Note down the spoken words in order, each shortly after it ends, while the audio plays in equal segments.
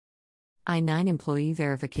I-9 Employee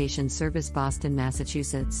Verification Service, Boston,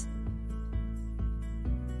 Massachusetts.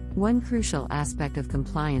 One crucial aspect of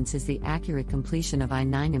compliance is the accurate completion of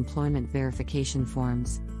I-9 employment verification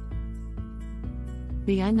forms.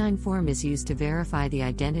 The I-9 form is used to verify the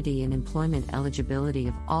identity and employment eligibility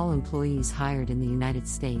of all employees hired in the United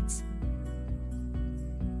States.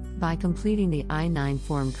 By completing the I-9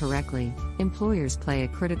 form correctly, employers play a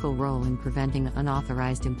critical role in preventing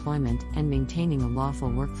unauthorized employment and maintaining a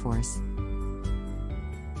lawful workforce.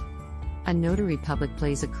 A notary public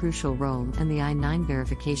plays a crucial role in the I-9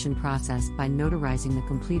 verification process by notarizing the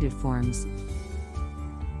completed forms.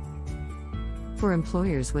 For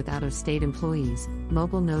employers with out-of-state employees,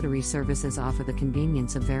 mobile notary services offer the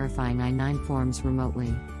convenience of verifying I-9 forms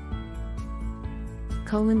remotely.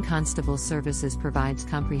 Constable Services provides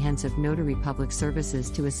comprehensive notary public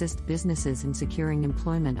services to assist businesses in securing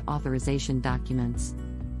employment authorization documents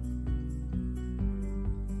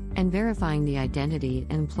and verifying the identity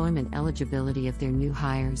and employment eligibility of their new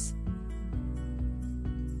hires.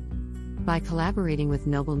 By collaborating with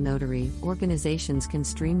Mobile Notary, organizations can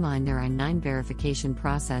streamline their I-9 verification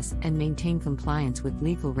process and maintain compliance with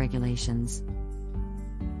legal regulations.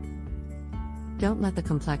 Don't let the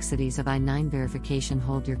complexities of I-9 verification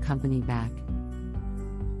hold your company back.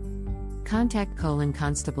 Contact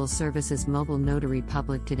Constable Services Mobile Notary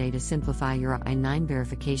Public today to simplify your I-9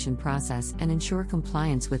 verification process and ensure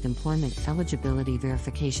compliance with employment eligibility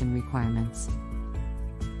verification requirements.